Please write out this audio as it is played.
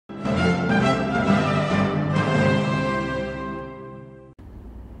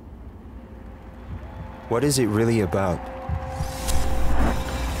What is it really about?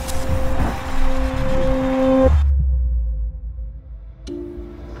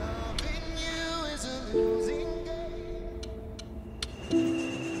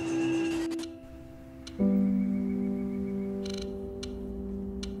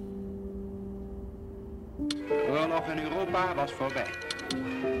 Oorlog in Europa was voorbij.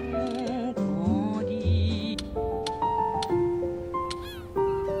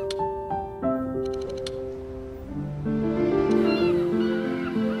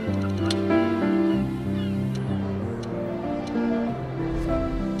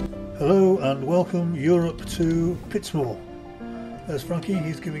 Hello and welcome Europe to Pitsmoor. There's Frankie,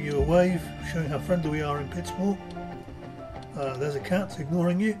 he's giving you a wave, showing how friendly we are in Pitsmoor. There's a cat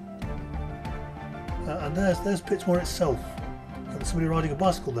ignoring you. And there's Pitsmoor itself. And there's somebody riding a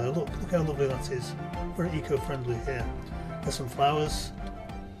bicycle there. Look how lovely that is. Very eco-friendly here. There's some flowers.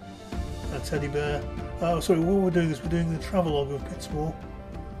 A teddy bear. Sorry, what we're doing is we're doing the travelogue of Pitsmoor.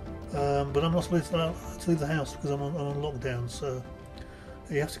 But I'm not supposed to leave the house because I'm on lockdown, so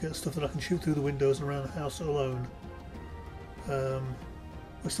you have to get stuff that I can shoot through the windows and around the house alone.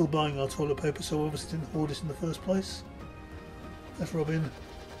 We're still buying our toilet paper, so we obviously didn't hoard it in the first place. There's Robin.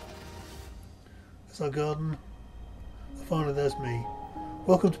 There's our garden. And finally there's me.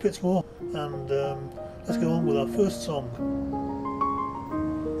 Welcome to Pitsmoor, and let's go on with our first song.